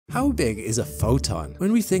How big is a photon?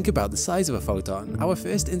 When we think about the size of a photon, our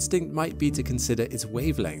first instinct might be to consider its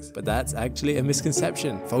wavelength, but that's actually a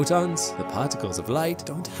misconception. Photons, the particles of light,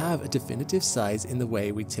 don't have a definitive size in the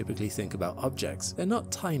way we typically think about objects. They're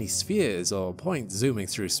not tiny spheres or points zooming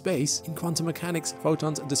through space. In quantum mechanics,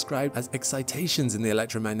 photons are described as excitations in the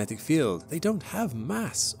electromagnetic field. They don't have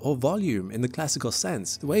mass or volume in the classical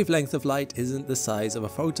sense. The wavelength of light isn't the size of a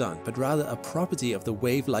photon, but rather a property of the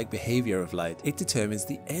wave-like behavior of light. It determines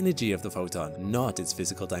the energy of the photon, not its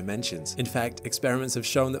physical dimensions. In fact, experiments have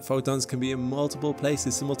shown that photons can be in multiple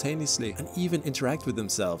places simultaneously and even interact with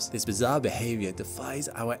themselves. This bizarre behavior defies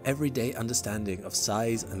our everyday understanding of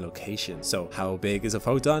size and location. So, how big is a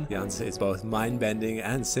photon? The answer is both mind-bending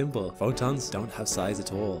and simple. Photons don't have size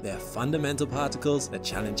at all. They are fundamental particles that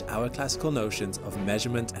challenge our classical notions of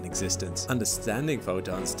measurement and existence. Understanding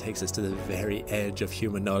photons takes us to the very edge of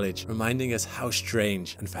human knowledge, reminding us how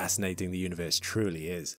strange and fascinating the universe truly is.